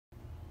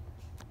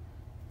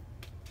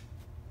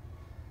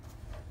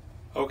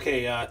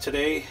Okay,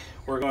 today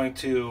we're going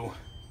to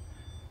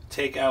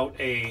take out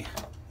a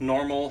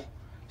normal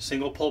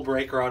single pole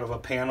breaker out of a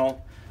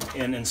panel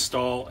and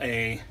install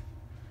a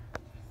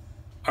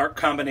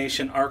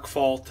combination arc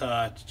fault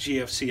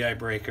GFCI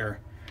breaker.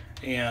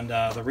 And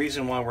the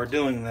reason why we're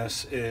doing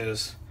this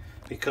is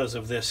because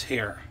of this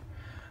here.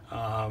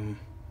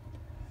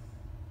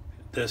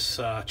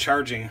 This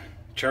charging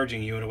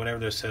unit, whatever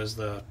this is,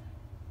 the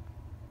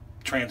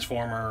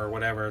transformer or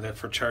whatever that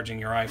for charging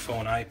your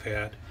iPhone,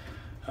 iPad,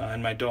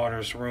 in my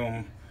daughter's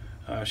room.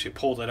 She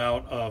pulled it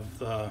out of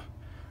the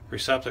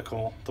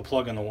receptacle, the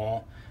plug in the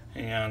wall,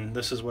 and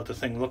this is what the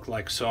thing looked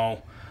like.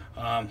 So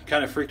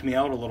kind of freaked me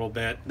out a little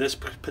bit. This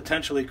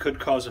potentially could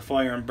cause a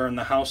fire and burn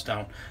the house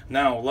down.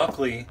 Now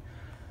luckily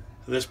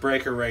this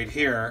breaker right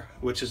here,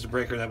 which is the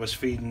breaker that was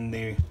feeding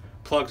the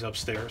plugs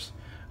upstairs,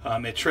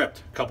 it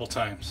tripped a couple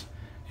times,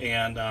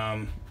 and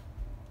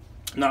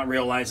not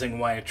realizing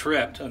why it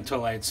tripped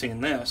until I had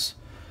seen this,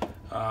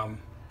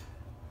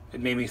 it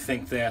made me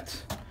think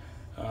that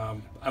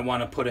I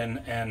want to put in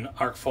an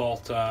arc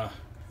fault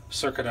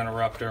circuit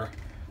interrupter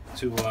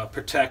to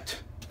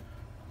protect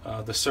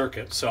the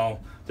circuit. So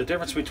the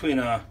difference between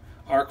a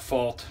arc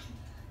fault,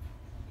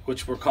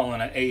 which we're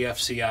calling an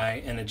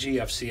AFCI, and a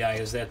GFCI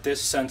is that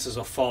this senses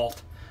a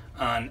fault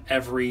on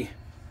every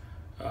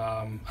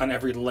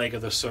leg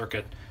of the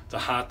circuit, the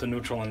hot, the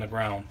neutral, and the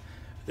ground.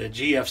 The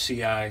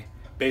GFCI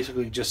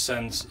basically just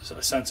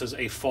senses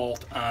a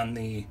fault on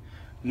the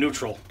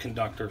neutral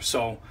conductor.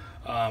 So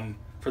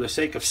for the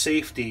sake of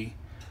safety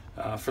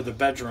for the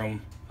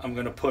bedroom, I'm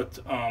going to put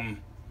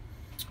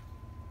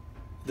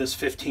this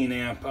 15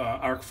 amp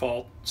arc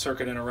fault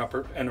circuit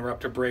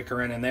interrupter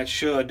breaker in, and that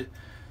should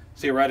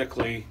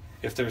theoretically,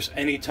 if there's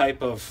any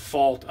type of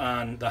fault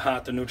on the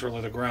hot, the neutral,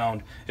 or the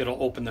ground,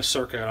 it'll open the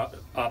circuit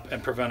up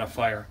and prevent a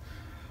fire.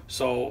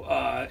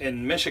 So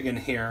in Michigan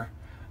here,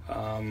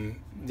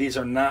 these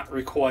are not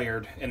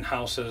required in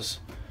houses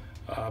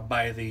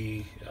by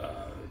the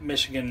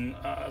Michigan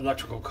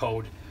Electrical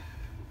Code,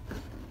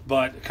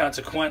 but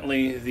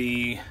consequently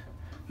the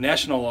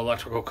National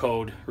Electrical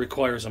Code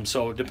requires them.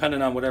 So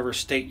depending on whatever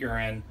state you're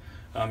in,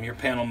 your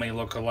panel may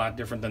look a lot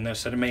different than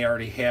this, and it may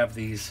already have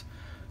this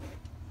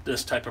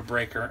type of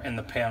breaker in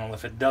the panel.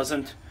 If it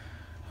doesn't,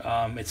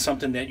 it's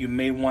something that you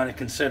may want to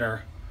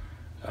consider.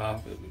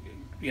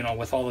 You know,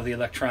 with all of the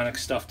electronic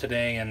stuff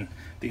today and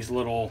these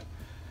little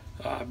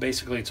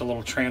basically it's a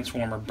little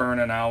transformer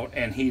burning out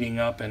and heating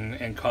up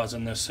and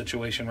causing this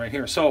situation right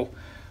here. So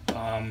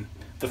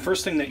the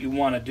first thing that you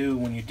want to do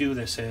when you do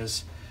this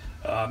is,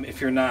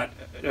 if you're not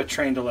a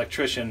trained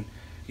electrician,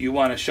 you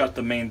want to shut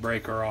the main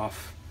breaker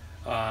off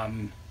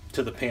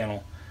to the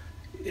panel.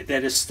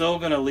 That is still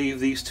going to leave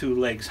these two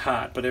legs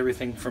hot, but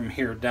everything from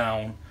here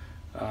down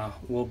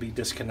will be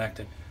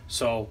disconnected.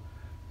 So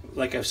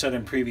like I've said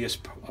in previous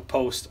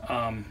posts,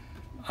 I'm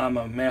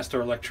a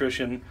master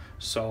electrician,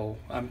 so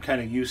I'm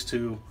kind of used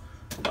to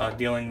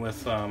dealing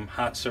with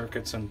hot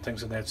circuits and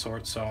things of that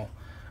sort, so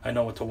I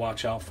know what to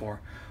watch out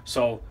for.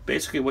 So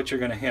basically what you're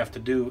going to have to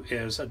do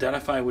is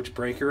identify which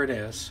breaker it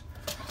is,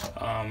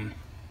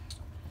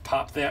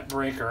 pop that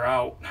breaker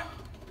out,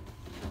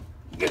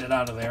 get it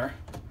out of there,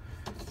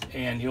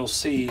 and you'll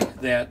see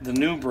that the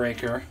new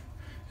breaker,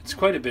 it's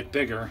quite a bit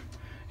bigger,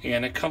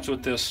 and it comes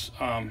with this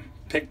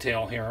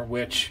pigtail here,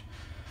 which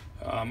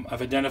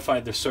I've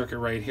identified the circuit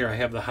right here. I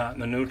have the hot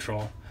and the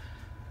neutral.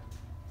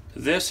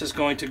 This is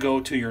going to go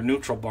to your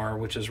neutral bar,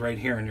 which is right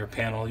here in your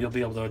panel. You'll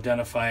be able to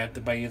identify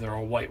it by either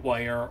a white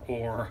wire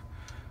or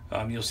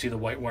you'll see the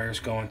white wires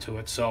going to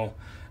it. So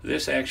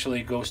this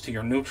actually goes to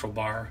your neutral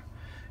bar,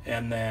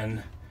 and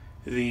then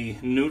the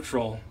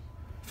neutral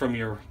from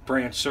your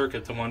branch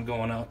circuit, the one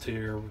going out to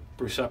your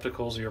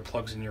receptacles or your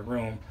plugs in your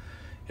room,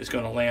 is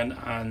going to land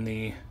on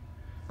the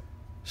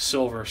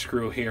silver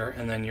screw here,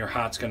 and then your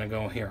hot's going to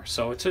go here.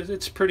 So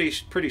it's pretty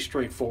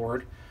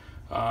straightforward.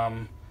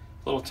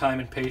 Little time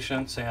and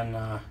patience,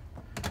 and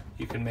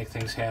you can make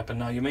things happen.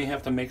 Now you may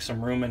have to make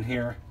some room in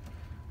here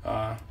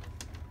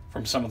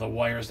from some of the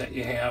wires that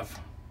you have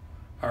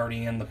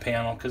already in the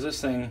panel, because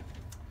this thing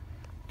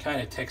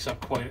kind of takes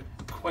up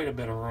quite a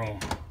bit of room.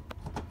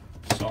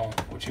 So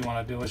what you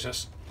want to do is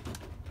just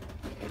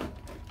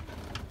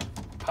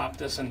pop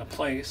this into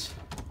place,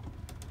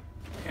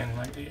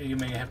 and you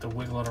may have to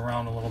wiggle it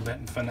around a little bit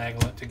and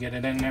finagle it to get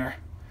it in there.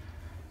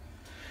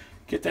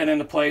 Get that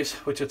into place,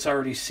 which it's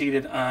already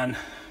seated on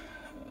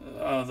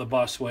the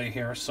busway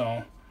here.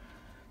 So,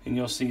 and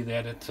you'll see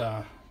that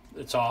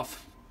it's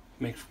off.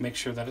 Make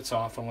sure that it's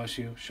off unless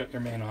you shut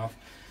your main off,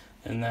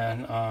 and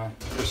then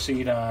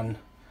proceed on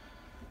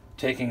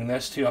taking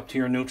this up to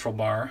your neutral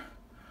bar.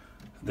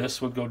 This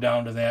would go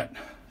down to that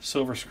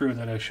silver screw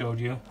that I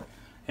showed you,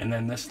 and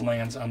then this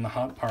lands on the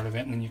hot part of it,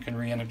 and then you can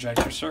re-energize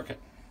your circuit.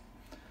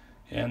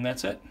 And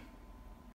that's it.